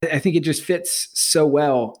I think it just fits so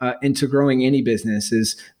well into growing any business.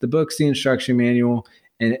 Is the book's the instruction manual,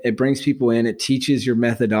 and it brings people in. It teaches your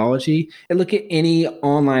methodology. And look at any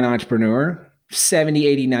online entrepreneur. 70,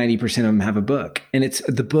 80, 90% of them have a book, and it's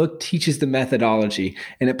the book teaches the methodology,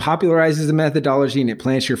 and it popularizes the methodology, and it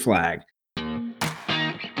plants your flag.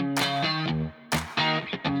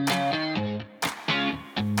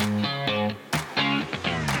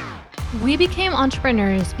 We became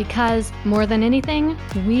entrepreneurs because, more than anything,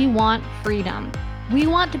 we want freedom. We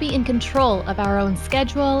want to be in control of our own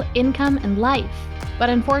schedule, income, and life. But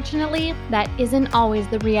unfortunately, that isn't always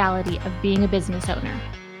the reality of being a business owner.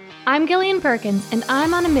 I'm Gillian Perkins, and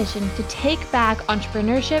I'm on a mission to take back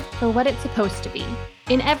entrepreneurship for what it's supposed to be.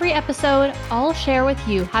 In every episode, I'll share with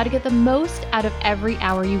you how to get the most out of every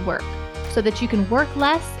hour you work, so that you can work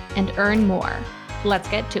less and earn more. Let's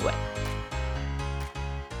get to it.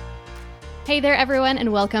 Hey there, everyone,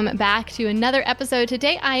 and welcome back to another episode.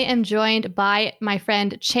 Today, I am joined by my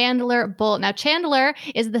friend Chandler Bolt. Now, Chandler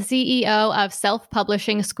is the CEO of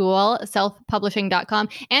Self-Publishing School, selfpublishing.com,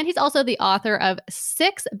 and he's also the author of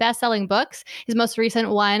 6 best-selling books, his most recent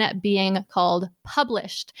one being called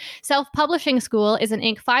Published. Self-Publishing School is an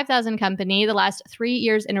Inc. 5000 company. The last 3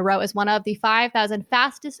 years in a row is one of the 5,000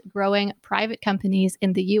 fastest-growing private companies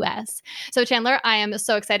in the U.S. So, Chandler, I am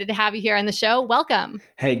so excited to have you here on the show. Welcome.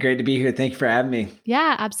 Hey, great to be here. Thank you for having me.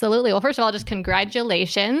 Yeah, absolutely. Well, first of all, just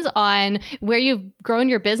congratulations on where you've grown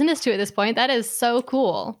your business to at this point. That is so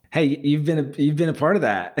cool. Hey, you've been a part of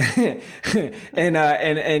that,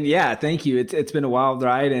 and yeah, thank you. It's been a wild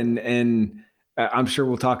ride, and I'm sure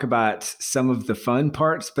we'll talk about some of the fun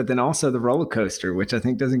parts, but then also the roller coaster, which I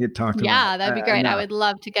think doesn't get talked about. Yeah, that'd be great. Enough. I would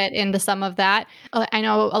love to get into some of that. I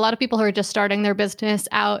know a lot of people who are just starting their business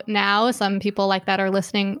out now. Some people like that are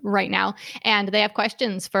listening right now, and they have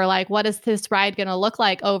questions for like, what is this ride going to look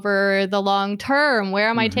like over the long term? Where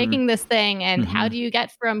am I taking this thing? And how do you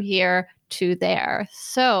get from here to there?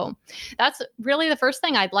 So that's really the first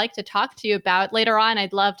thing I'd like to talk to you about. Later on,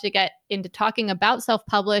 I'd love to get into talking about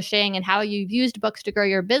self-publishing and how you've used books to grow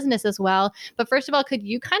your business as well. But first of all, could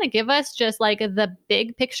you kind of give us just like the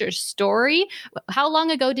big picture story? How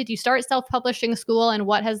long ago did you start Self-Publishing School, and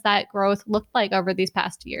what has that growth looked like over these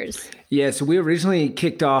past years? Yeah, so we originally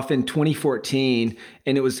kicked off in 2014,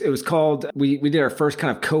 and it was called, we did our first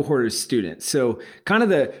kind of cohort of students. So kind of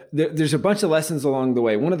there's a bunch of lessons along the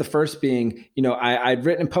way. One of the first being, I'd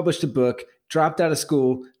written and published a book, dropped out of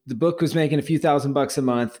school. The book was making a few $1,000s a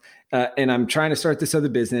month, and I'm trying to start this other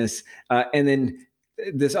business. And then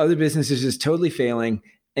this other business is just totally failing.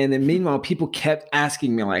 And then meanwhile, people kept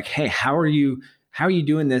asking me like, hey, how are you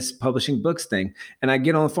doing this publishing books thing? And I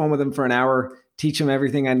get on the phone with them for an hour, teach them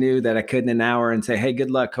everything I knew that I could in an hour, and say, hey,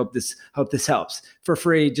 good luck. Hope this helps for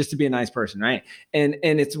free, just to be a nice person. Right. And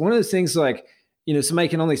it's one of those things like, somebody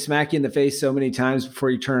can only smack you in the face so many times before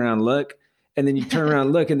you turn around and look. And then you turn around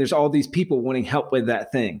and look, and there's all these people wanting help with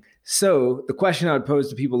that thing. So the question I would pose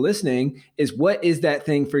to people listening is, what is that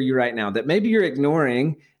thing for you right now that maybe you're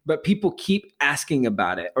ignoring, but people keep asking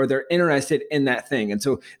about it, or they're interested in that thing? And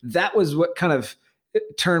so that was what kind of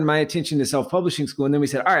turned my attention to Self-Publishing School. And then we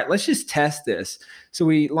said, all right, let's just test this. So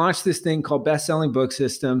we launched this thing called Best Selling Book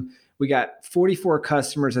System. We got 44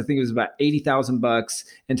 customers. I think it was about $80,000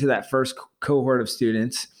 into that first cohort of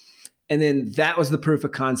students. And then that was the proof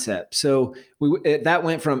of concept. So that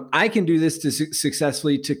went from, I can do this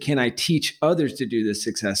successfully, to can I teach others to do this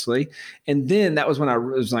successfully? And then that was when I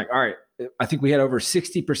was like, all right, I think we had over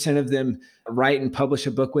 60% of them write and publish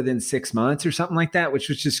a book within 6 months or something like that, which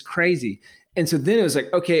was just crazy. And so then it was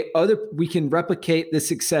like, okay, we can replicate the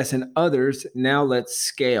success in others. Now let's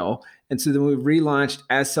scale. And so then we relaunched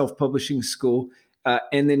as Self-Publishing School.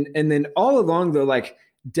 And then all along though, like,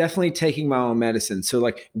 definitely taking my own medicine. So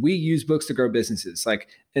like, we use books to grow businesses, like,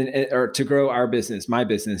 or to grow our business, my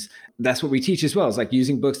business. That's what we teach as well, is like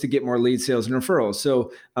using books to get more lead sales and referrals.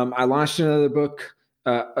 So I launched another book,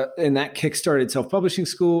 and that kickstarted Self-Publishing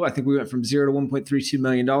School. I think we went from 0 to $1.32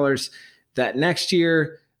 million that next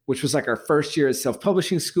year, which was like our first year as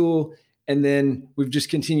Self-Publishing School. And then we've just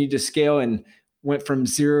continued to scale and went from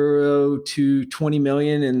 0 to 20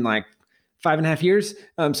 million in like 5.5 years.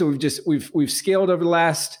 So we've scaled over the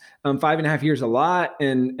last 5.5 years a lot,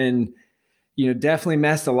 and definitely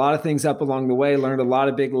messed a lot of things up along the way, learned a lot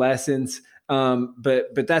of big lessons.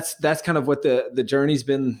 But that's kind of what the journey's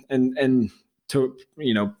been, and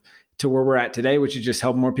to where we're at today, which is just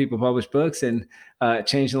help more people publish books and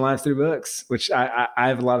changing lives through books, which I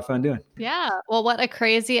have a lot of fun doing. Yeah. Well, what a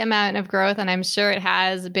crazy amount of growth. And I'm sure it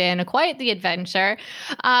has been quite the adventure.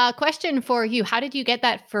 Question for you. How did you get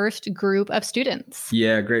that first group of students?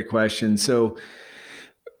 Yeah, great question. So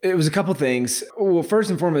It was a couple things. Well, first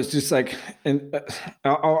and foremost, just like, and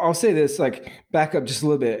I'll say this, like back up just a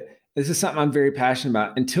little bit. This is something I'm very passionate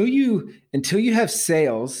about. Until you have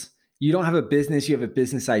sales, you don't have a business, you have a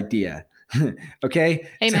business idea. Okay.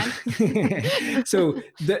 Amen. So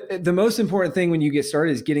the most important thing when you get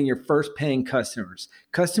started is getting your first paying customers.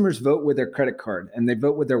 Customers vote with their credit card and they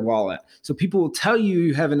vote with their wallet. So people will tell you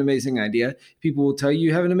you have an amazing idea. People will tell you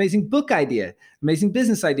you have an amazing book idea, amazing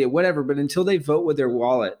business idea, whatever. But until they vote with their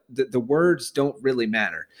wallet, the words don't really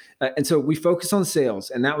matter. And so we focus on sales.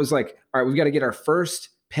 And that was like, all right, we've got to get our first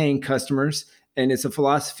paying customers. And it's a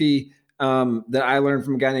philosophy that I learned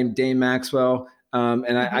from a guy named Dane Maxwell.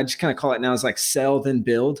 And I just kind of call it now as like sell, then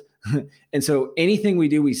build. And so anything we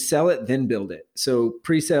do, we sell it, then build it. So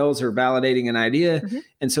pre-sales are validating an idea. Mm-hmm.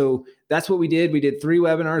 And so that's what we did. We did 3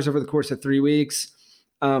 webinars over the course of 3 weeks.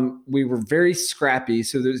 We were very scrappy.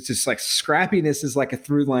 So there's just like scrappiness is like a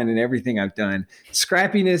through line in everything I've done.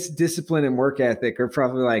 Scrappiness, discipline, and work ethic are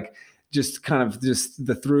probably like just kind of just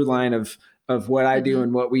the through line of what I do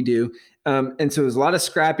and what we do. And so there's a lot of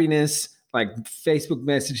scrappiness, like Facebook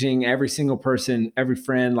messaging every single person, every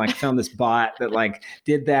friend, like found this bot that like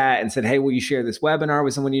did that and said, hey, will you share this webinar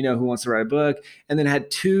with someone you know who wants to write a book? And then had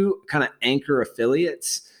 2 kind of anchor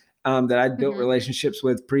affiliates that I'd built relationships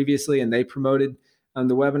with previously, and they promoted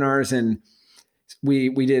the webinars. And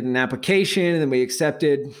we did an application, and then we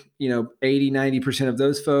accepted, 80-90% of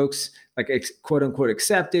those folks, like quote unquote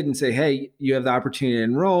accepted, and say, hey, you have the opportunity to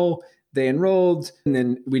enroll. They enrolled, and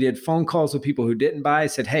then we did phone calls with people who didn't buy,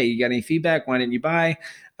 said, hey, you got any feedback? Why didn't you buy?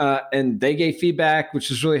 And they gave feedback, which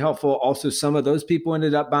was really helpful. Also, some of those people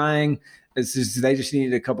ended up buying. They just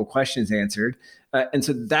needed a couple questions answered. And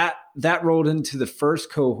so that rolled into the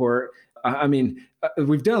first cohort.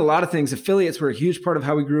 We've done a lot of things. Affiliates were a huge part of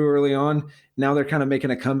how we grew early on. Now they're kind of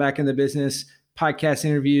making a comeback in the business. Podcast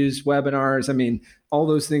interviews, webinars. All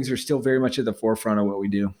those things are still very much at the forefront of what we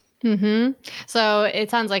do. Mm-hmm. So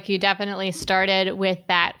it sounds like you definitely started with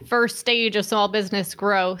that first stage of small business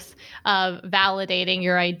growth of validating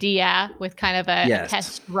your idea with kind of a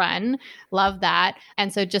test run. Love that.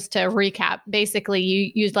 And so just to recap, basically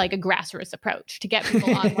you used like a grassroots approach to get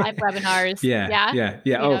people on live webinars. Yeah.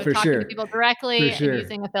 For talking sure. to people directly and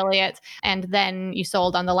using affiliates. And then you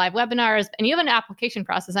sold on the live webinars, and you have an application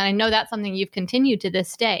process. And I know that's something you've continued to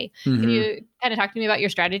this day. Can you kind of talk to me about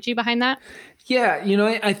your strategy behind that? Yeah,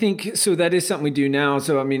 I think so. That is something we do now.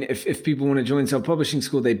 So, if people want to join Self-Publishing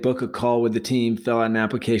School, they book a call with the team, fill out an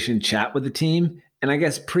application, chat with the team. And I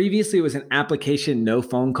guess previously it was an application, no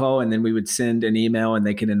phone call, and then we would send an email and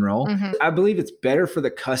they can enroll. I believe it's better for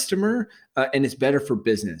the customer and it's better for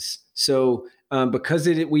business. So because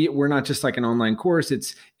we're not just like an online course,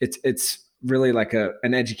 it's really like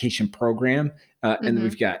an education program. And then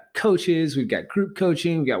we've got coaches, we've got group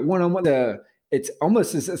coaching, we've got one-on-one.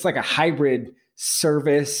 It's like a hybrid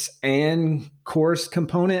service and course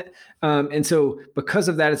component. And so because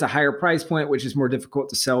of that, it's a higher price point, which is more difficult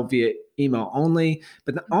to sell via email only.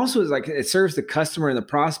 But also it's like it serves the customer and the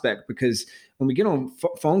prospect, because when we get on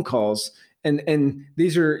phone calls, and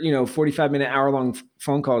these are, 45-minute, hour-long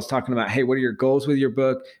phone calls talking about, hey, what are your goals with your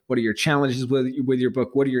book? What are your challenges with your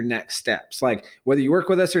book? What are your next steps? Like whether you work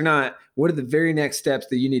with us or not, what are the very next steps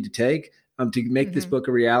that you need to take to make this book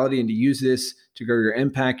a reality and to use this to grow your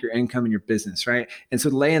impact, your income, and your business, right? And so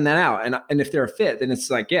laying that out, and if they're a fit, then it's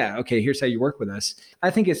like, yeah, okay, here's how you work with us. I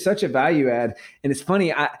think it's such a value add. And it's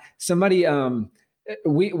funny,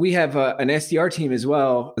 we have an SDR team as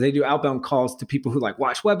well. They do outbound calls to people who like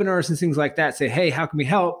watch webinars and things like that, say, hey, how can we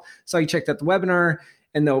help? So you checked out the webinar,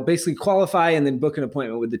 and they'll basically qualify and then book an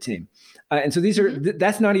appointment with the team. And so these are,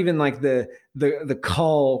 that's not even like the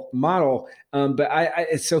call model. But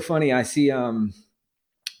it's so funny. I see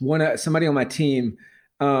somebody on my team.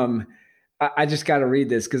 I just got to read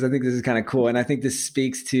this because I think this is kind of cool. And I think this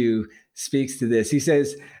speaks to this. He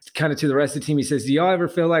says, kind of to the rest of the team, he says, do y'all ever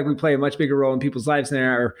feel like we play a much bigger role in people's lives than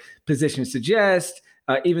our positions suggest?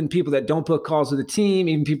 Even people that don't book calls with the team,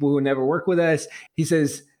 even people who never work with us. He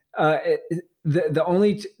says,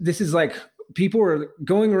 this is like, people are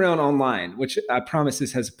going around online, which I promise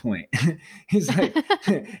this has a point. he's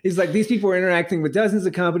like, these people are interacting with dozens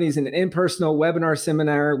of companies in an impersonal webinar,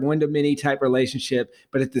 seminar, one-to-many type relationship.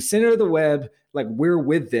 But at the center of the web, like we're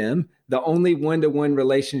with them, the only one-to-one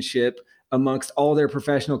relationship amongst all their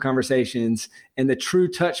professional conversations, and the true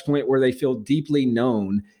touch point where they feel deeply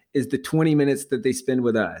known is the 20 minutes that they spend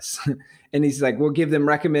with us. And he's like, we'll give them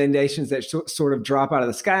recommendations that sort of drop out of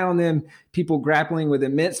the sky on them, people grappling with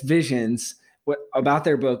immense visions about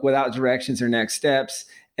their book without directions or next steps.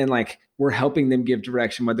 And like, we're helping them give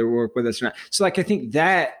direction, whether they work with us or not. So like, I think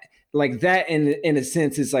that like that in a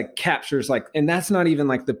sense is like captures like, and that's not even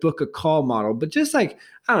like the book a call model, but just like,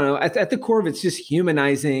 I don't know, at the core of it's just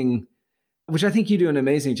humanizing, which I think you do an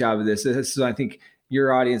amazing job of this. This is, I think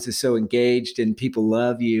your audience is so engaged and people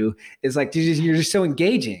love you. It's like, you're just so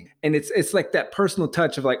engaging. And it's like that personal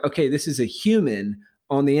touch of like, okay, this is a human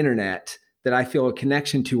on the internet that I feel a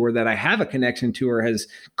connection to, or that I have a connection to, or has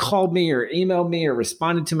called me or emailed me or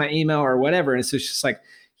responded to my email or whatever. And so it's just like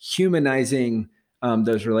humanizing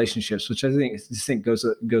those relationships, which I think goes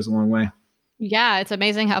a long way. Yeah, it's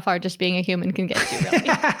amazing how far just being a human can get you, really.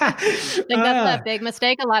 I think that's a big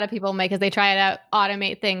mistake a lot of people make, is they try to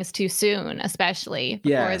automate things too soon, especially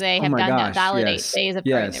before they have done that validate phase of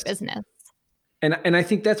growing their business. And I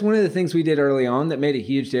think that's one of the things we did early on that made a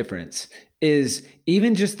huge difference, is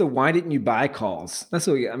even just the why didn't you buy calls. That's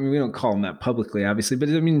what we don't call them that publicly, obviously, but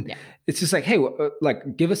it's just like, hey,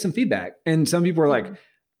 like give us some feedback. And some people are like,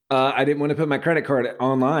 I didn't want to put my credit card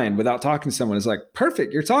online without talking to someone. It's like,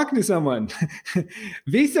 perfect, you're talking to someone.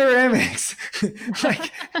 Visa or Amex.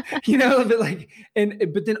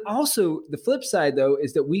 But then also the flip side though,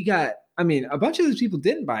 is that we got, a bunch of those people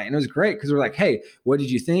didn't buy it, and it was great because we're like, hey, what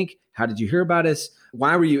did you think? How did you hear about us?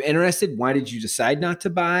 Why were you interested? Why did you decide not to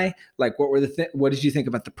buy? Like, what did you think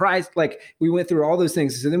about the price? Like, we went through all those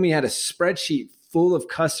things. So then we had a spreadsheet full of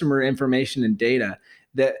customer information and data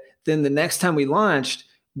that then the next time we launched,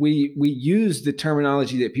 we used the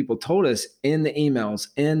terminology that people told us in the emails,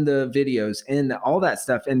 in the videos, and all that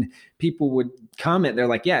stuff. And people would comment, they're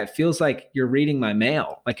like, yeah, it feels like you're reading my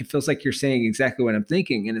mail. Like, it feels like you're saying exactly what I'm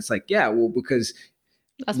thinking. And it's like, yeah, well, because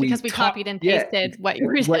we copied and pasted what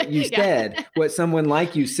you said, what someone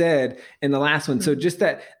like you said in the last one. So just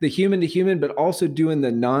that the human to human, but also doing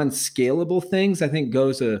the non-scalable things, I think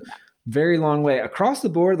goes a very long way across the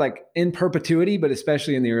board, like in perpetuity, but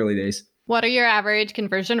especially in the early days. What are your average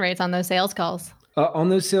conversion rates on those sales calls? On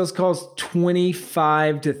those sales calls,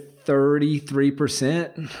 25 to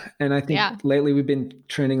 33%. And I think lately we've been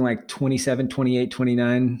trending like 27, 28,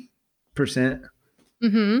 29%.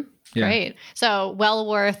 Mm-hmm. Yeah. Great. So well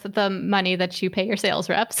worth the money that you pay your sales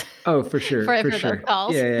reps. Oh, for sure. for sure. Those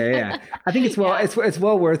calls. Yeah. I think it's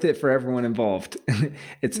well worth it for everyone involved.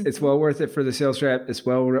 It's well worth it for the sales rep. It's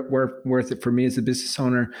well worth it for me as a business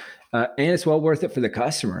owner. And it's well worth it for the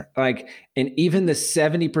customer. Like, and even the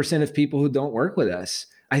 70% of people who don't work with us,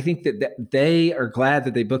 I think that they are glad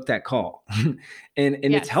that they booked that call and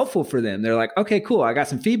it's helpful for them. They're like, okay, cool. I got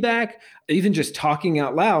some feedback. Even just talking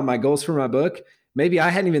out loud, my goals for my book. Maybe I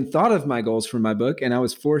hadn't even thought of my goals for my book, and I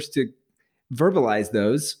was forced to verbalize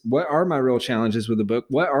those. What are my real challenges with the book?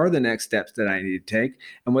 What are the next steps that I need to take?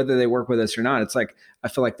 And whether they work with us or not, it's like, I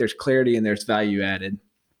feel like there's clarity and there's value added.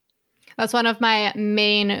 That's one of my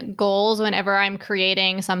main goals whenever I'm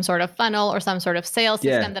creating some sort of funnel or some sort of sales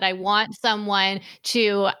system, that I want someone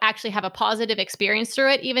to actually have a positive experience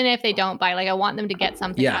through it, even if they don't buy. Like, I want them to get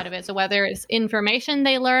something out of it. So whether it's information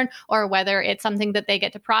they learn, or whether it's something that they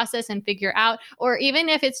get to process and figure out, or even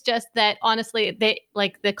if it's just that, honestly, they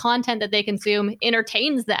like the content that they consume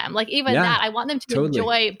entertains them. Like, even that, I want them to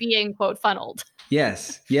enjoy being, quote, funneled.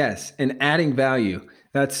 Yes. And adding value.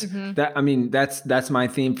 That's my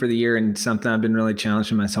theme for the year, and something I've been really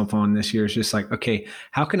challenging myself on this year is just like, okay,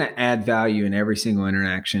 how can I add value in every single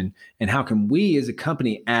interaction, and how can we as a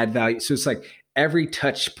company add value? So it's like every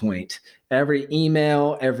touch point, every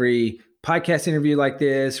email, every podcast interview like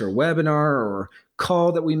this, or webinar, or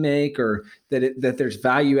call that we make, or that there's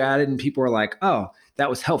value added, and people are like, oh, that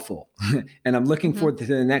was helpful, and I'm looking forward to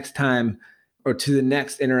the next time, or to the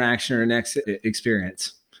next interaction or next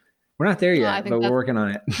experience. We're not there yet, but we're working on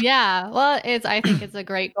it. Yeah. Well, I think it's a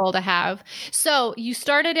great goal to have. So you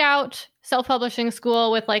started out self-publishing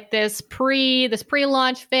school with like this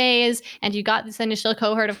pre-launch phase, and you got this initial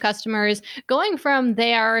cohort of customers. Going from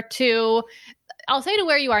there to, I'll say, to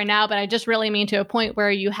where you are now, but I just really mean to a point where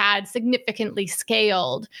you had significantly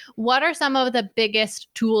scaled. What are some of the biggest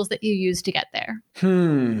tools that you use to get there?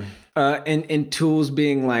 And tools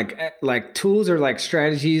being like tools, or like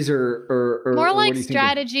strategies, or more like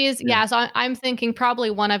strategies. Yeah. So I'm thinking probably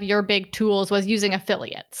one of your big tools was using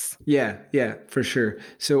affiliates. Yeah, for sure.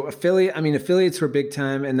 So affiliates were big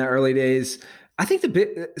time in the early days. I think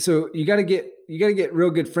so you got to get real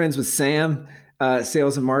good friends with Sam.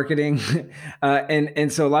 Sales and marketing.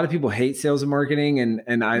 And so a lot of people hate sales and marketing,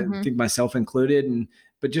 and I think myself included,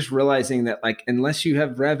 but just realizing that, like, unless you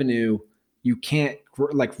have revenue, you can't,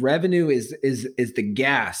 like, revenue is the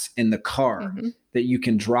gas in the car that you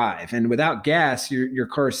can drive. And without gas, your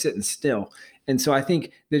car is sitting still. And so I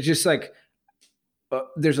think there's just like,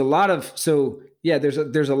 there's a lot of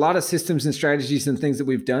systems and strategies and things that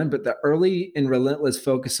we've done, but the early and relentless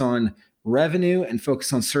focus on revenue and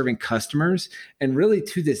focus on serving customers. And really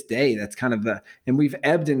to this day, that's kind of and we've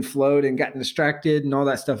ebbed and flowed and gotten distracted and all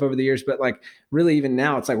that stuff over the years. But like really even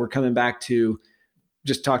now, it's like we're coming back to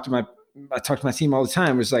just I talk to my team all the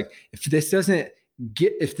time. It's like, if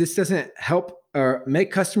this doesn't help or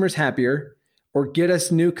make customers happier or get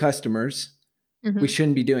us new customers, we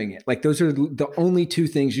shouldn't be doing it. Like those are the only two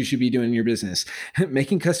things you should be doing in your business,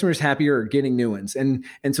 making customers happier or getting new ones. And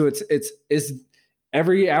so it's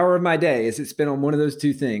every hour of my day is it spent on one of those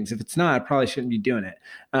two things. If it's not, I probably shouldn't be doing it.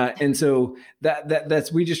 And so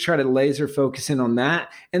that's, we just try to laser focus in on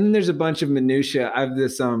that. And then there's a bunch of minutia. I have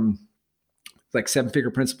this, like 7 Figure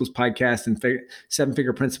Principles podcast and 7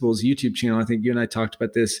 Figure Principles YouTube channel. I think you and I talked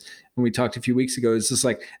about this when we talked a few weeks ago. It's just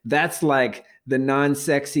like, that's like the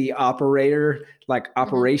non-sexy operator, like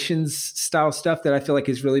operations style stuff that I feel like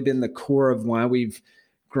has really been the core of why we've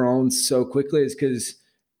grown so quickly, is because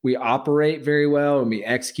we operate very well and we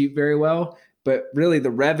execute very well. But really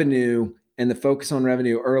the revenue and the focus on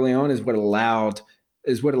revenue early on is what allows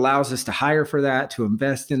us to hire for that, to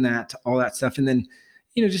invest in that, to all that stuff. And then,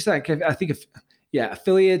 just like, I think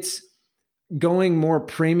affiliates going more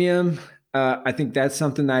premium. I think that's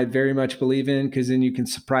something that I very much believe in, because then you can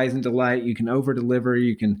surprise and delight, you can over deliver,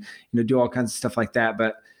 you can, do all kinds of stuff like that.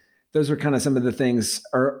 But those were kind of some of the things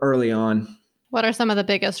early on. What are some of the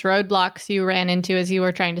biggest roadblocks you ran into as you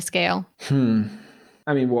were trying to scale?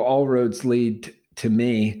 I mean, well, all roads lead to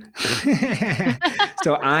me.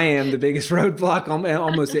 So I am the biggest roadblock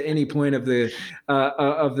almost at any point of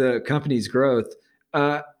the company's growth.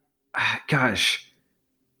 Gosh,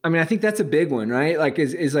 I mean, I think that's a big one, right? Like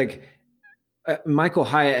is like Michael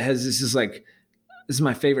Hyatt has this is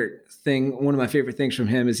my favorite thing. One of my favorite things from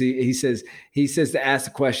him is he says to ask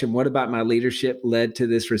the question, what about my leadership led to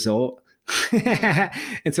this result?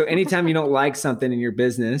 And so anytime you don't like something in your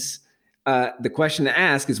business, the question to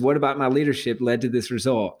ask is, what about my leadership led to this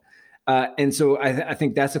result? And so I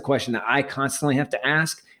think that's a question that I constantly have to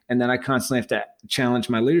ask. And then I constantly have to challenge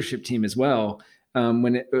my leadership team as well.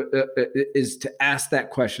 When it is to ask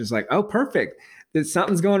that question. It's like, oh, perfect.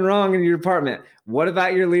 Something's going wrong in your department. What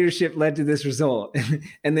about your leadership led to this result?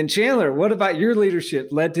 And then Chandler, what about your leadership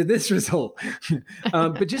led to this result?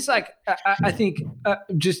 But just like, I think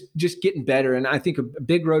just getting better. And I think a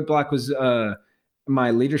big roadblock was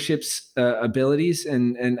my leadership's abilities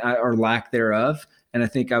and or lack thereof. And I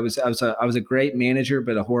think I was a great manager,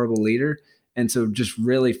 but a horrible leader. And so just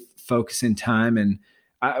really focusing time. And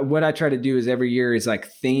what I try to do is every year is like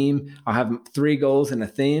theme. I'll have 3 goals and a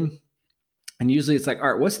theme. And usually it's like,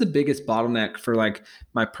 all right, what's the biggest bottleneck for like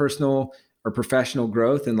my personal or professional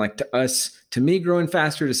growth? And like to me growing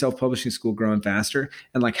faster, to Self-Publishing School growing faster.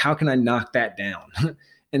 And like, how can I knock that down?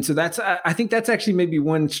 And so I think that's actually maybe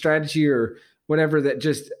one strategy or whatever that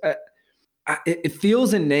just, it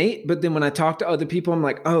feels innate. But then when I talk to other people, I'm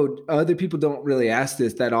like, oh, other people don't really ask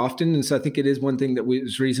this that often. And so I think it is one thing that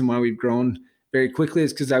is the reason why we've grown very quickly,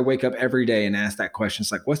 is because I wake up every day and ask that question.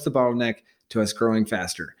 It's like, what's the bottleneck to us growing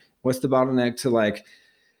faster? What's the bottleneck to like,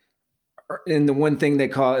 and the one thing they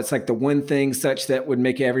call it's like the one thing such that would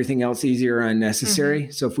make everything else easier or unnecessary.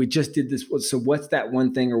 So if we just did this, so what's that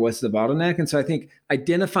one thing or what's the bottleneck? And so I think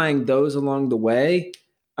identifying those along the way,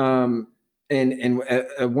 and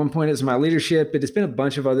at one point it was my leadership, but it's been a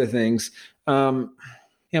bunch of other things. I'm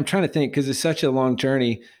trying to think, because it's such a long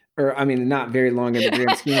journey. Or, I mean, not very long in the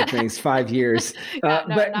grand scheme of things, 5 years.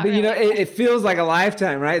 But really. It feels like a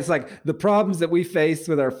lifetime, right? It's like the problems that we faced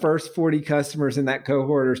with our first 40 customers in that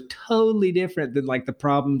cohort are totally different than like the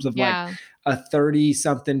problems of like a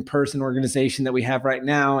 30-something person organization that we have right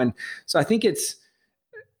now. And so I think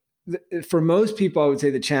for most people, I would say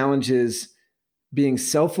the challenge is being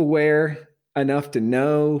self-aware enough to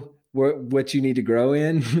know what you need to grow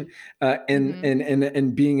in,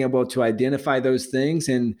 and being able to identify those things,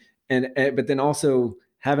 and but then also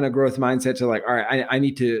having a growth mindset to like, all right, I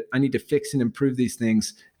need to fix and improve these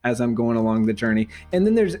things as I'm going along the journey. And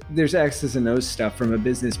then there's X's and O's stuff from a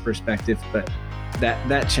business perspective, but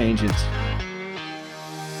that changes.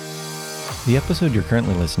 The episode you're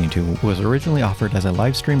currently listening to was originally offered as a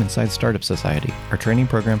live stream inside Startup Society, our training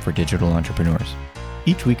program for digital entrepreneurs.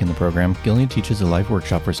 Each week in the program, Gillian teaches a live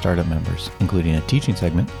workshop for startup members, including a teaching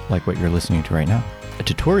segment, like what you're listening to right now, a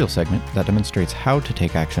tutorial segment that demonstrates how to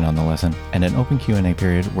take action on the lesson, and an open Q&A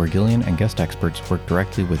period where Gillian and guest experts work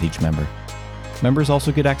directly with each member. Members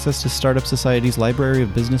also get access to Startup Society's library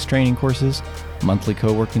of business training courses, monthly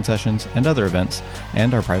co-working sessions, and other events,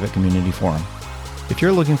 and our private community forum. If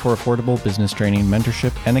you're looking for affordable business training,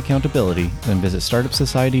 mentorship, and accountability, then visit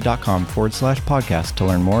startupsociety.com/podcast to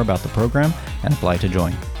learn more about the program and apply to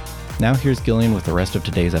join. Now here's Gillian with the rest of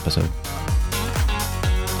today's episode.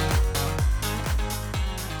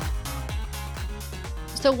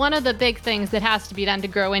 So one of the big things that has to be done to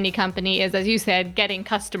grow any company is, as you said, getting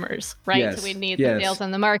customers, right? Yes. So we need the sales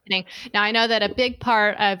and the marketing. Now, I know that a big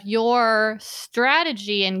part of your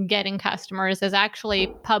strategy in getting customers is actually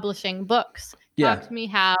publishing books. Yeah.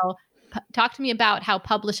 Talk to me about how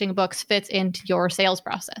publishing books fits into your sales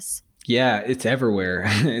process. Yeah, it's everywhere.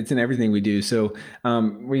 It's in everything we do. So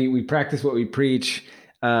we practice what we preach.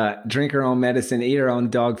 Drink our own medicine, eat our own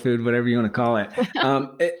dog food, whatever you want to call it.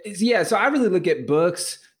 So I really look at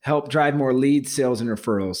books, help drive more leads, sales, and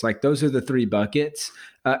referrals. Like those are the three buckets.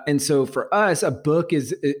 And so for us, a book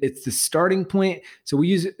it's the starting point. So we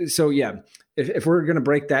use it. So yeah, if we're going to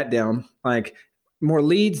break that down, like more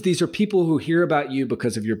leads, these are people who hear about you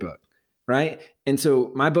because of your book, right? And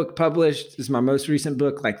so my book Published is my most recent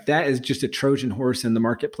book. Like that is just a Trojan horse in the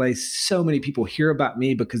marketplace. So many people hear about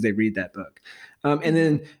me because they read that book. And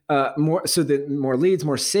then more leads,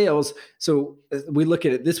 more sales. So we look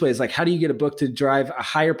at it this way: is like, how do you get a book to drive a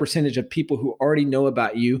higher percentage of people who already know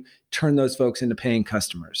about you, turn those folks into paying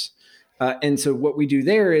customers? And so what we do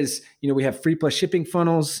there is, we have free plus shipping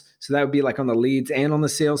funnels. So that would be like on the leads and on the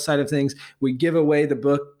sales side of things. We give away the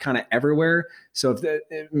book kind of everywhere. So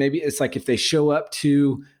maybe it's like if they show up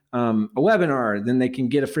to a webinar, then they can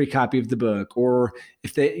get a free copy of the book. Or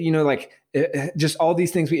if they, just all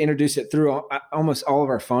these things, we introduce it through almost all of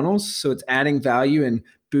our funnels. So it's adding value and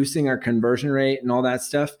boosting our conversion rate and all that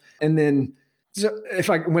stuff. And then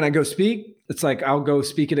when I go speak, it's like I'll go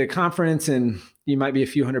speak at a conference and you might be a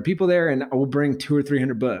few hundred people there, and we'll bring 200 or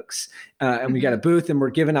 300 books. And we got a booth and we're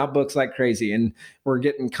giving out books like crazy. And we're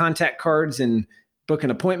getting contact cards and booking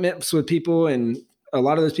appointments with people. And a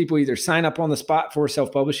lot of those people either sign up on the spot for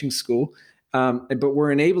self-publishing school. But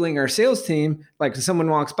we're enabling our sales team, like if someone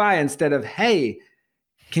walks by, instead of, hey,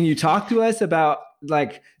 can you talk to us about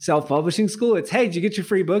like self-publishing school? It's, hey, did you get your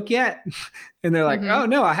free book yet? And they're like, oh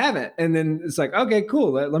no, I haven't. And then it's like, okay,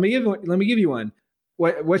 cool. Let me give you one.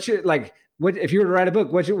 What if you were to write a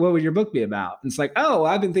book, what would your book be about? And it's like, oh,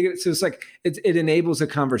 I've been thinking. So it's like, it enables a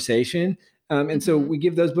conversation. And so we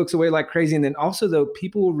give those books away like crazy. And then also though,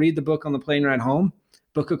 people will read the book on the plane ride home,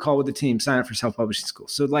 book a call with the team, sign up for self-publishing school.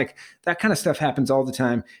 So like that kind of stuff happens all the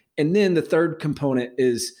time. And then the third component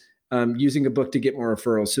is using a book to get more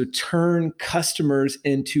referrals. So turn customers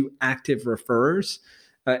into active referrers.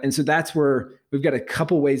 And so that's where we've got a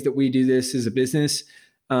couple ways that we do this as a business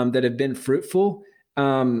that have been fruitful.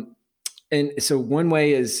 And so one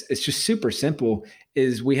way is, it's just super simple,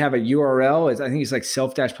 is we have a URL. I think it's like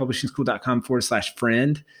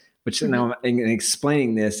self-publishingschool.com/friend, which now I'm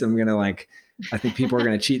explaining this. I'm going to I think people are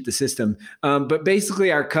going to cheat the system. But basically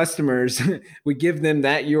our customers, we give them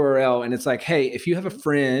that URL and it's like, hey, if you have a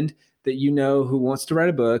friend that who wants to write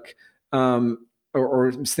a book, or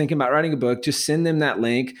is thinking about writing a book, just send them that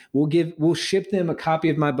link. We'll ship them a copy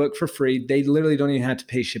of my book for free. They literally don't even have to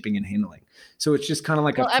pay shipping and handling. So it's just kind of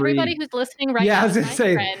like a free. Everybody who's listening right now, I was going to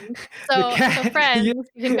say, friend. So friends, you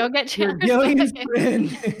can go get your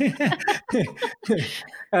friend.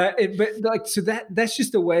 So that's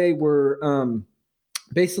just a way where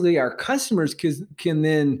basically our customers can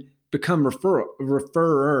then become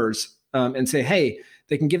referrers and say, hey,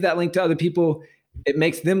 they can give that link to other people. It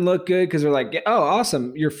makes them look good because they're like, oh,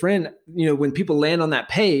 awesome. Your friend, when people land on that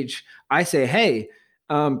page, I say, hey,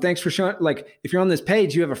 thanks for showing, like, if you're on this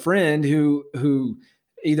page, you have a friend who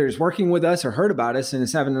either is working with us or heard about us and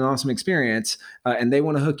is having an awesome experience, and they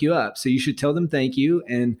want to hook you up. So you should tell them thank you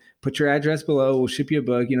and put your address below. We'll ship you a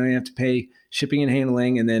book. You have to pay shipping and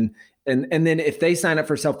handling. And then if they sign up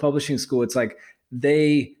for self-publishing school, it's like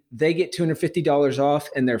they get $250 off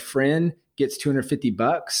and their friend gets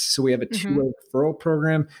 $250. So we have a two-way referral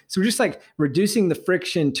program. So we're just like reducing the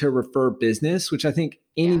friction to refer business, which I think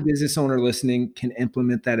any business owner listening can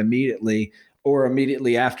implement that immediately or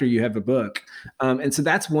immediately after you have a book. And so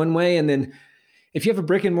that's one way. And then if you have a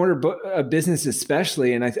brick and mortar business,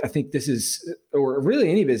 especially, and I think this is, or really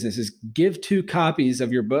any business, is give 2 copies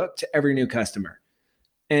of your book to every new customer.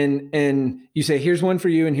 And you say, here's one for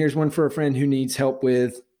you and here's one for a friend who needs help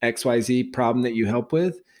with XYZ problem that you help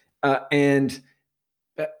with.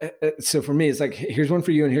 So for me, it's like, here's one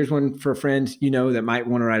for you and here's one for a friend, that might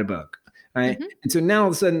want to write a book. Right. And so now all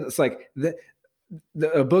of a sudden it's like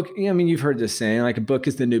a book, you've heard this saying, like a book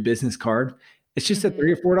is the new business card. It's just a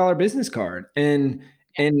 $3 or $4 business card. And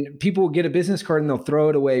people will get a business card and they'll throw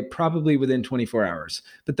it away probably within 24 hours,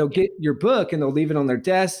 but they'll get your book and they'll leave it on their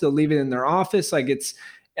desk. They'll leave it in their office. Like it's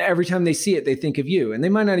every time they see it, they think of you, and they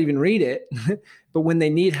might not even read it, but when they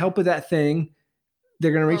need help with that thing,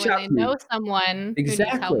 they're going to Or reach when out they to you. know someone who needs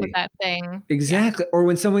help with that thing. Exactly. Or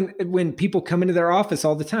when people come into their office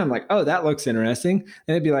all the time, like, oh, that looks interesting.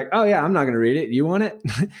 And they'd be like, oh yeah, I'm not going to read it. You want it?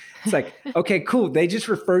 It's like, okay, cool. They just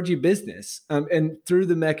referred you business and through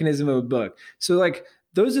the mechanism of a book. So like,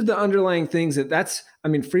 those are the underlying things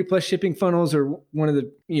free plus shipping funnels are one of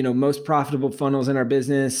the, most profitable funnels in our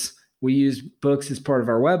business. We use books as part of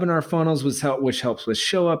our webinar funnels, which helps with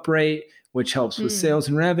show up rate, which helps with sales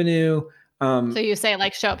and revenue. So you say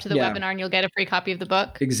like show up to the webinar and you'll get a free copy of the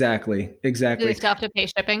book? Exactly. Do they still have to pay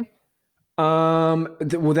shipping?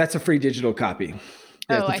 Well, that's a free digital copy.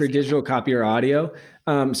 Yeah, it's a free digital copy or audio.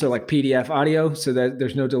 So like PDF audio, so that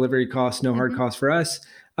there's no delivery cost, no hard cost for us.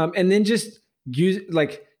 And then just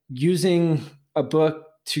using a book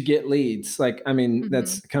to get leads. Like,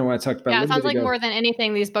 that's kind of what I talked about. Yeah, it sounds like more than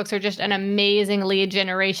anything, these books are just an amazing lead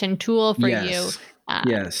generation tool for you.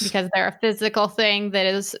 Yes. Because they're a physical thing that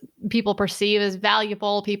is people perceive as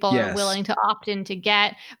valuable. People are willing to opt in to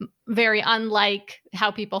get, very unlike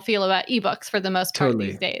how people feel about ebooks for the most part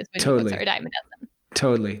these days when ebooks are a dime a dozen.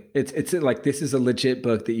 Totally. It's like, this is a legit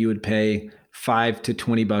book that you would pay $5 to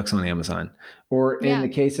 $20 on Amazon. Or in the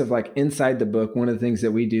case of like inside the book, one of the things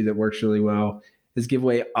that we do that works really well is give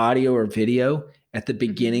away audio or video at the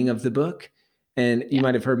beginning of the book. And you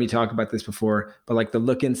might have heard me talk about this before, but like the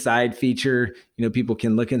look inside feature, people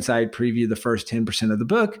can look inside, preview the first 10% of the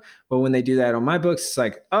book. But when they do that on my books, it's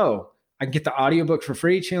like, oh, I can get the audiobook for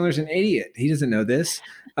free. Chandler's an idiot. He doesn't know this.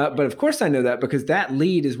 But of course I know that, because that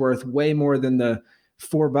lead is worth way more than the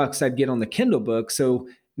 $4 I'd get on the Kindle book. So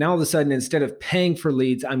now all of a sudden, instead of paying for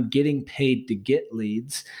leads, I'm getting paid to get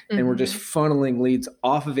leads. And we're just funneling leads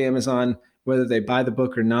off of Amazon, whether they buy the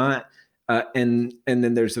book or not. And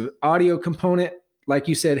then there's an audio component, like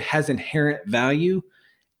you said, has inherent value.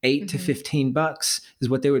 $8 to $15 is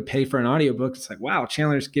what they would pay for an audiobook. It's like, wow,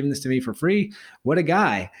 Chandler's giving this to me for free. What a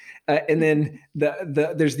guy. And then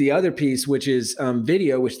there's the other piece, which is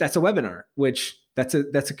video, which that's a webinar, which that's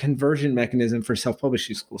a conversion mechanism for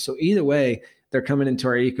self-publishing school. So either way, they're coming into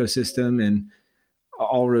our ecosystem, and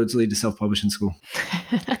all roads lead to self-publishing school.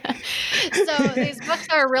 So these books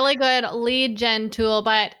are a really good lead gen tool,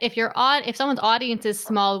 but if someone's audience is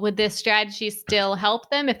small, would this strategy still help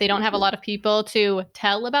them if they don't have a lot of people to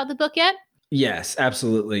tell about the book yet? Yes,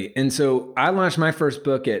 absolutely. And so I launched my first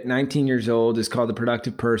book at 19 years old. It's called The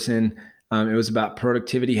Productive Person. It was about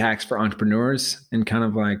productivity hacks for entrepreneurs and kind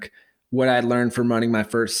of like what I'd learned from running my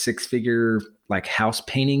first 6-figure like house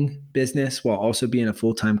painting business while also being a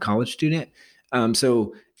full-time college student.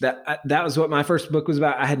 So that was what my first book was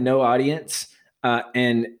about. I had no audience,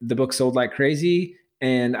 and the book sold like crazy.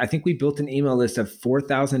 And I think we built an email list of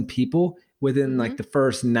 4,000 people within like the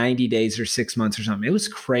first 90 days or 6 months or something. It was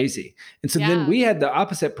crazy. And so then we had the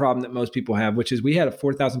opposite problem that most people have, which is we had a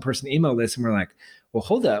 4,000 person email list, and we're like, well,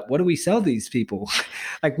 hold up. What do we sell these people?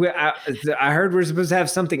 Like I heard we're supposed to have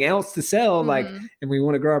something else to sell, like, and we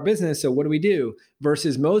want to grow our business. So what do we do?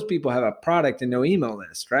 Versus most people have a product and no email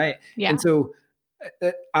list. Right. Yeah. And so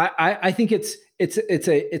I think it's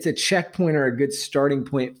a checkpoint or a good starting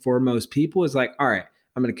point for most people is like, all right,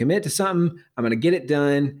 I'm going to commit to something. I'm going to get it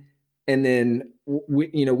done. And then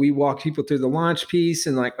we walk people through the launch piece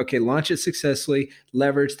and like, okay, launch it successfully,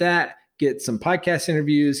 leverage that, get some podcast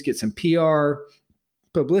interviews, get some PR,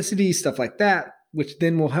 publicity, stuff like that, which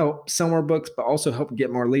then will help sell more books, but also help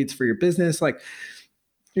get more leads for your business. Like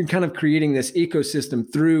you're kind of creating this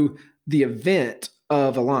ecosystem through the event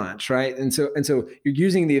of a launch, right? And so you're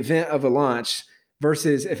using the event of a launch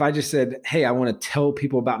versus if I just said, hey, I want to tell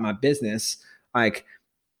people about my business, like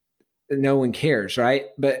no one cares, right?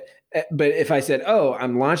 But if I said, oh,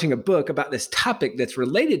 I'm launching a book about this topic that's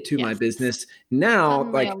related to my business, now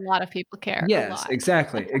suddenly like a lot of people care. Yes,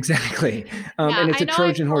 exactly. And it's a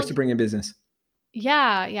Trojan horse to bring in business.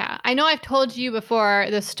 Yeah. I know I've told you before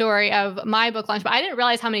the story of my book launch, but I didn't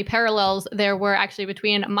realize how many parallels there were actually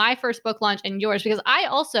between my first book launch and yours, because I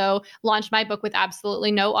also launched my book with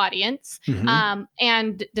absolutely no audience,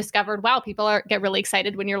 and discovered, wow, people get really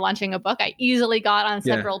excited when you're launching a book. I easily got on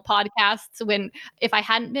several podcasts when, if I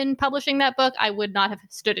hadn't been publishing that book, I would not have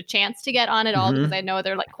stood a chance to get on at all because I know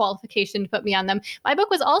they're like qualification to put me on them. My book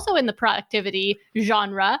was also in the productivity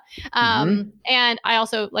genre. And I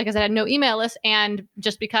also, like I said, had no email list. And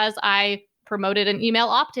just because I promoted an email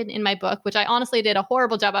opt-in in my book, which I honestly did a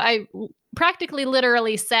horrible job. I practically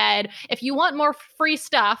literally said, if you want more free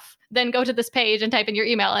stuff, then go to this page and type in your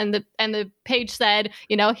email. And the page said,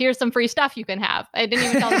 here's some free stuff you can have. I didn't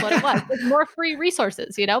even tell them what it was. It's more free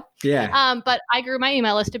resources, Yeah. But I grew my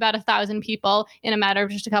email list to about 1,000 people in a matter of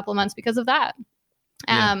just a couple of months because of that.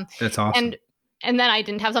 That's awesome. And and then I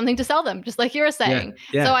didn't have something to sell them, just like you were saying.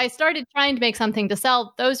 Yeah. So I started trying to make something to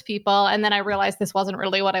sell those people. And then I realized this wasn't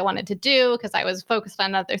really what I wanted to do because I was focused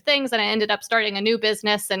on other things. And I ended up starting a new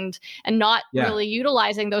business and not really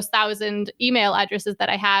utilizing those 1,000 email addresses that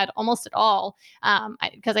I had almost at all,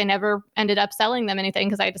 because I never ended up selling them anything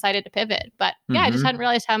because I decided to pivot. But I just hadn't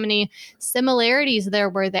realized how many similarities there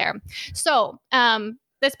were there. So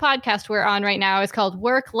this podcast we're on right now is called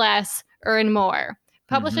Work Less, Earn More.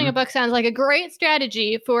 Publishing a book sounds like a great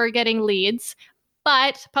strategy for getting leads,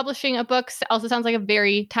 but publishing a book also sounds like a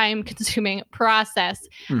very time-consuming process.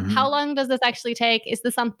 How long does this actually take? Is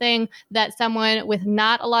this something that someone with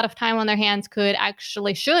not a lot of time on their hands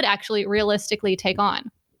should actually realistically take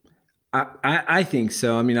on? I think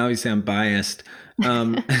so. I mean, obviously I'm biased,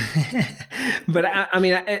 but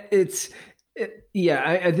it's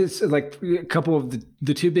like a couple of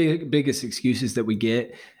the two biggest excuses that we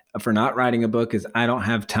get for not writing a book is I don't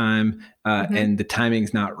have time, and the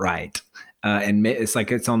timing's not right. And it's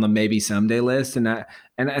like, it's on the maybe someday list. And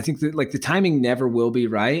I think that like the timing never will be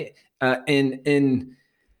right. And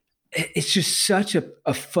it's just such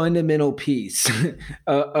a fundamental piece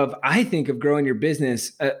of, I think, of growing your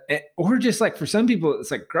business, or just like for some people, it's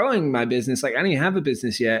like growing my business. Like I don't even have a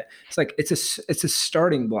business yet. It's like, it's a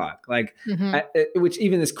starting block. Like, which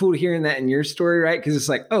even is cool hearing that in your story, right? Cause it's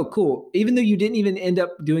like, oh, cool. Even though you didn't even end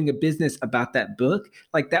up doing a business about that book,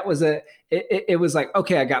 like that was it was like,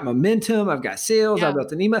 okay, I got momentum. I've got sales. I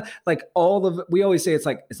built an email. Like we always say, it's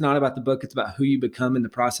like, it's not about the book. It's about who you become in the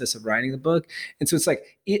process of writing the book. And so it's like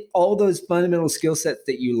all those fundamental skill sets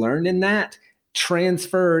that you learned in that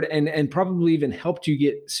transferred and probably even helped you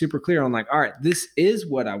get super clear on like, all right, this is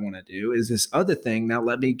what I want to do, is this other thing. Now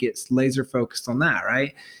let me get laser focused on that.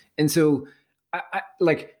 Right. And so I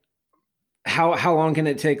like, how long can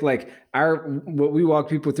it take? Like what we walk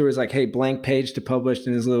people through is like, hey, blank page to publish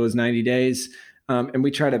in as little as 90 days. And we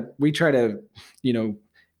try to,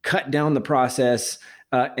 cut down the process,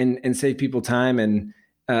 and save people time and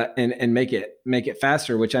make it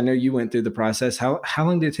faster, which I know you went through the process. How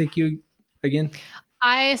long did it take you again?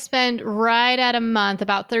 I spent right at a month,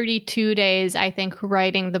 about 32 days, I think,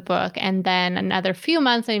 writing the book, and then another few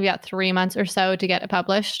months, maybe about 3 months or so to get it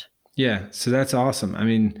published. Yeah. So that's awesome. I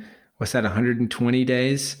mean, what's that, 120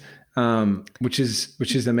 days? Which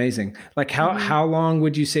is amazing. Like how long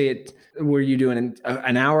would you say were you doing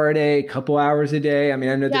an hour a day, a couple hours a day? I mean,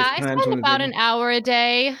 I know there's times I spent about an hour a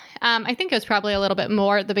day. I think it was probably a little bit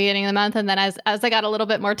more at the beginning of the month. And then as I got a little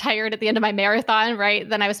bit more tired at the end of my marathon, right,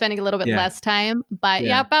 then I was spending a little bit less time. But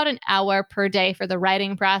about an hour per day for the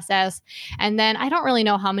writing process. And then I don't really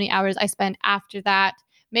know how many hours I spent after that.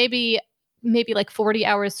 Maybe like 40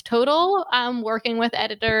 hours total, working with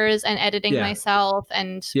editors and editing myself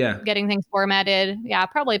and getting things formatted. Yeah,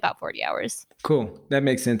 probably about 40 hours. Cool. That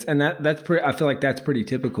makes sense. And that's pretty, I feel like that's pretty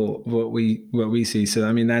typical of what we see. So,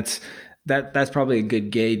 I mean, that's probably a good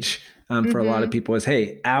gauge for a lot of people is,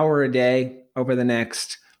 hey, hour a day over the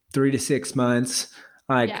next 3 to 6 months.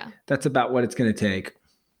 Like that's about what it's going to take.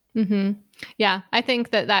 Yeah, I think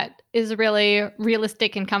that is really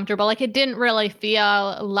realistic and comfortable. Like it didn't really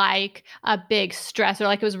feel like a big stress or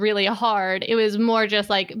like it was really hard. It was more just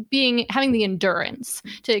like having the endurance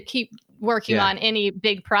to keep working on any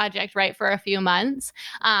big project, right, for a few months.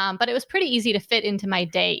 But it was pretty easy to fit into my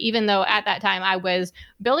day, even though at that time I was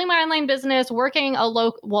building my online business, running a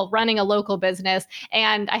local business,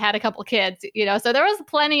 and I had a couple kids, so there was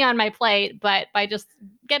plenty on my plate. But by just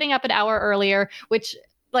getting up an hour earlier, which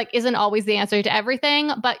like isn't always the answer to everything,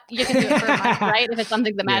 but you can do it for a month, right? If it's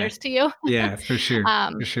something that matters to you. Yeah, for sure.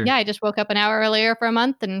 Yeah, I just woke up an hour earlier for a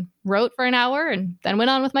month and wrote for an hour and then went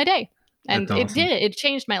on with my day. And it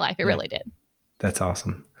changed my life. It really did. That's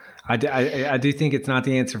awesome. I do think it's not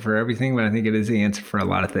the answer for everything, but I think it is the answer for a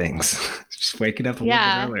lot of things. Just waking up a little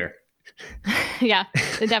bit earlier. Yeah,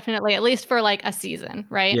 definitely. At least for like a season,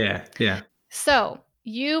 right? Yeah. So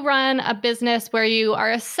you run a business where you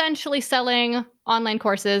are essentially selling online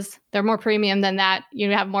courses. They're more premium than that. You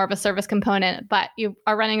have more of a service component, but you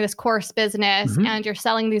are running this course business and you're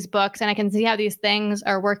selling these books, and I can see how these things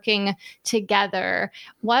are working together.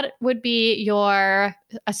 What would be your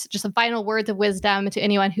just a final words of wisdom to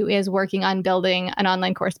anyone who is working on building an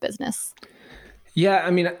online course business? Yeah, I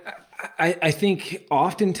mean, I think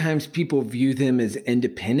oftentimes people view them as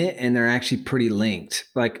independent and they're actually pretty linked.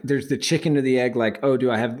 Like there's the chicken or the egg, like, oh, do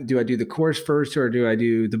I do the course first or do I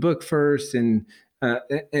do the book first? And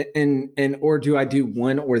or do I do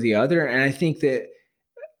one or the other? And I think that,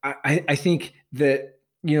 I think that,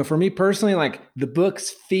 for me personally, like the books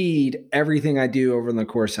feed everything I do over on the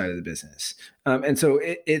course side of the business. And so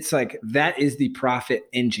it's like, that is the profit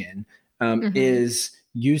engine, is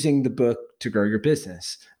using the book to grow your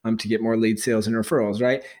business, to get more lead sales and referrals,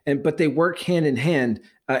 right? But they work hand in hand.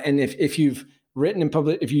 And if you've written and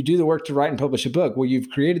published, if you do the work to write and publish a book, well, you've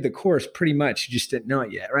created the course pretty much. You just didn't know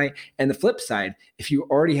it yet, right? And the flip side, if you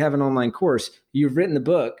already have an online course, you've written the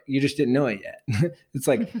book, you just didn't know it yet. It's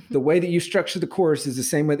like the way that you structure the course is the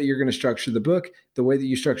same way that you're going to structure the book. The way that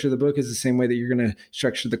you structure the book is the same way that you're going to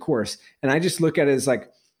structure the course. And I just look at it as like,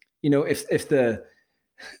 if the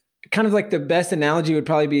kind of like the best analogy would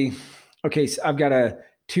probably be, okay, so I've got a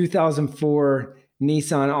 2004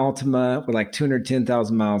 Nissan Altima with like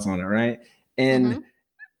 210,000 miles on it, right? And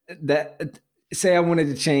that, say I wanted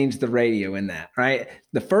to change the radio in that, right?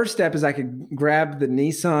 The first step is I could grab the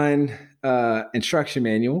Nissan instruction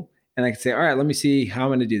manual and I could say, all right, let me see how I'm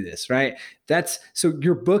going to do this, right? So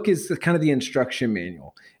your book is kind of the instruction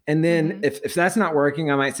manual. And then if that's not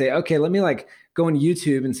working, I might say, okay, let me like go on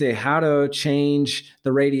YouTube and say how to change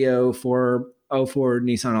the radio for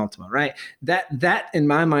Nissan Altima, right? That in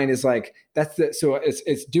my mind is like, so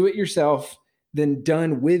it's do it yourself, then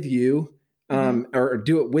done with you, or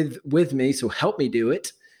do it with me. So help me do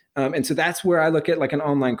it. And so that's where I look at like an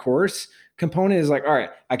online course component is like, all right,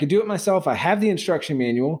 I could do it myself. I have the instruction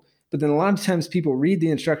manual, but then a lot of times people read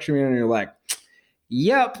the instruction manual and you're like,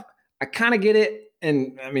 yep, I kind of get it.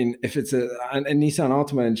 And I mean, if it's a Nissan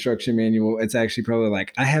Altima instruction manual, it's actually probably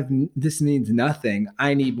like, this means nothing.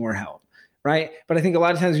 I need more help. Right. But I think a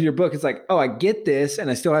lot of times with your book, it's like, oh, I get this and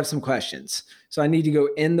I still have some questions. So I need to go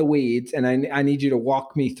in the weeds and I need you to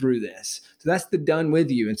walk me through this. So that's the done with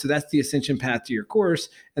you. And so that's the ascension path to your course.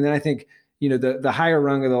 And then I think, the higher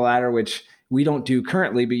rung of the ladder, which we don't do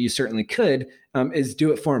currently, but you certainly could, is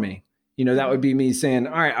do it for me. That would be me saying,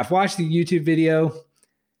 all right, I've watched the YouTube video.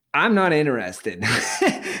 I'm not interested.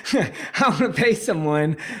 I want to pay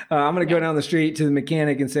someone. I'm going to go down the street to the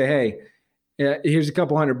mechanic and say, hey, here's a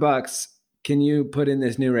couple $100. Can you put in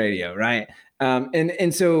this new radio, right?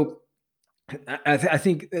 And so I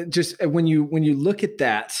think just when you look at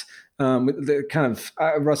that, the kind of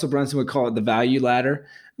Russell Brunson would call it the value ladder,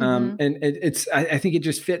 and I think it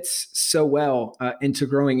just fits so well into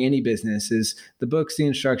growing any business. Is the book's the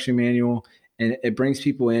instruction manual, and it brings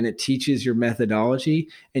people in. It teaches your methodology,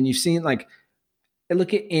 and you've seen like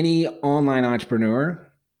look at any online entrepreneur.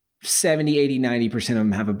 70, 80, 90% of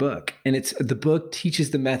them have a book, and the book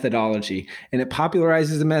teaches the methodology and it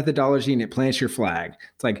popularizes the methodology and it plants your flag.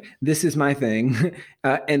 It's like, this is my thing.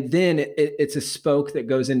 And then it's a spoke that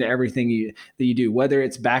goes into everything that you do, whether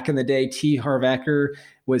it's back in the day, T. Harv Eker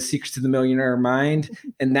was Secrets to the Millionaire Mind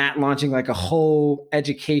and that launching like a whole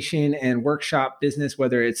education and workshop business,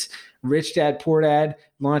 whether it's Rich Dad, Poor Dad,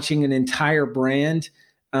 launching an entire brand,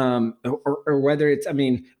 or whether it's,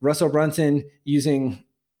 Russell Brunson using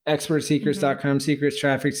expertsecrets.com secrets,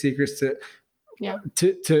 traffic secrets to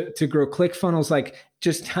grow ClickFunnels, like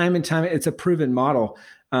just time and time. It's a proven model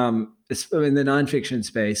in the nonfiction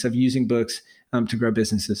space of using books to grow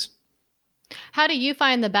businesses. How do you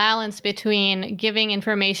find the balance between giving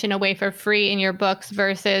information away for free in your books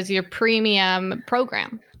versus your premium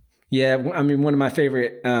program? Yeah, one of my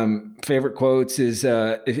favorite quotes is,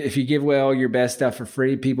 if you give away all your best stuff for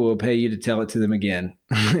free, people will pay you to tell it to them again.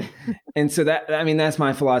 And so that's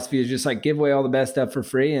my philosophy, is just like give away all the best stuff for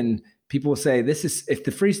free. And people will say, if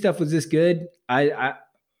the free stuff was this good, I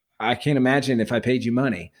can't imagine if I paid you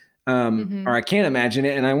money, or I can't imagine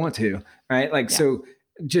it and I want to, right? Like, so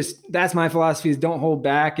just, that's my philosophy, is don't hold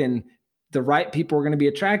back, and the right people are going to be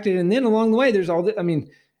attracted. And then along the way, there's all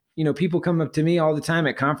people come up to me all the time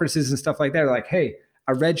at conferences and stuff like that. They're like, hey,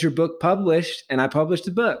 I read your book published and I published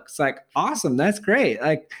a book. It's like, awesome. That's great.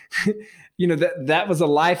 Like, that was a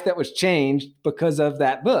life that was changed because of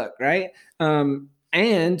that book. Right.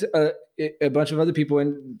 And a bunch of other people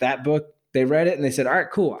in that book, they read it and they said, all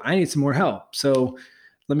right, cool. I need some more help. So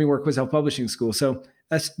let me work with Self-Publishing School. So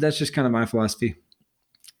that's just kind of my philosophy.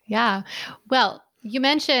 Yeah. Well, you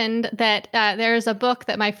mentioned that there's a book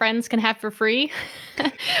that my friends can have for free.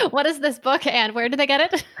 What is this book and where do they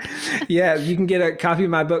get it? Yeah, you can get a copy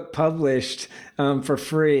of my book published for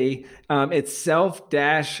free. It's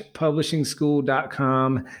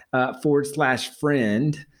self-publishingschool.com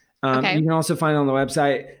 /friend. Okay. You can also find it on the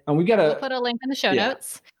website. We'll put a link in the show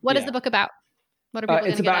notes. What is the book about? What are people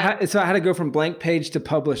it's about how to go from blank page to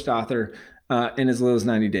published author in as little as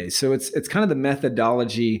 90 days. So it's kind of the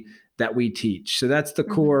methodology that we teach. So that's the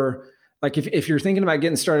core. Like if you're thinking about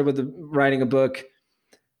getting started with writing a book,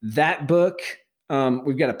 that book,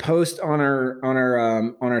 we've got a post on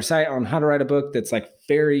our site on how to write a book that's like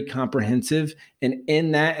very comprehensive. And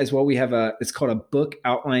in that as well, we have it's called a book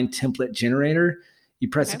outline template generator. You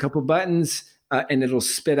press a couple buttons. and it'll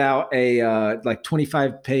spit out a like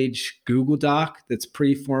 25-page Google Doc that's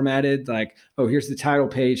pre-formatted. Like, oh, here's the title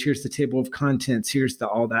page, here's the table of contents, here's the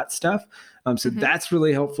all that stuff. So that's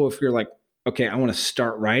really helpful if you're like, okay, I want to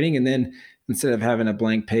start writing, and then instead of having a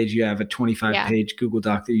blank page, you have a 25-page Google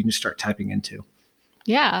Doc that you can start typing into.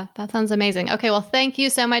 Yeah, that sounds amazing. Okay, well, thank you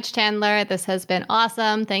so much, Chandler. This has been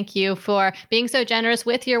awesome. Thank you for being so generous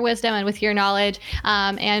with your wisdom and with your knowledge,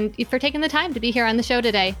 and for taking the time to be here on the show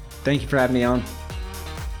today. Thank you for having me on.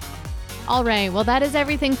 All right, well, that is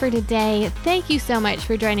everything for today. Thank you so much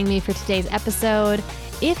for joining me for today's episode.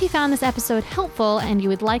 If you found this episode helpful and you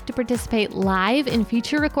would like to participate live in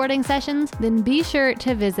future recording sessions, then be sure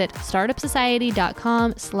to visit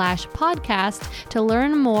startupsociety.com/podcast to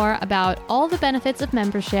learn more about all the benefits of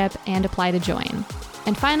membership and apply to join.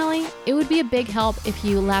 And finally, it would be a big help if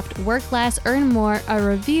you left Work Less, Earn More a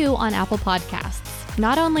review on Apple Podcasts.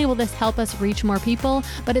 Not only will this help us reach more people,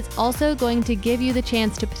 but it's also going to give you the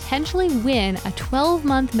chance to potentially win a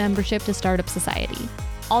 12-month membership to Startup Society.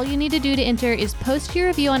 All you need to do to enter is post your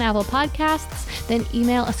review on Apple Podcasts, then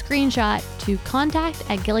email a screenshot to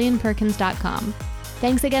contact@GillianPerkins.com.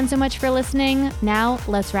 Thanks again so much for listening. Now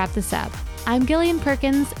let's wrap this up. I'm Gillian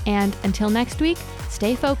Perkins, and until next week,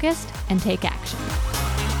 stay focused and take action.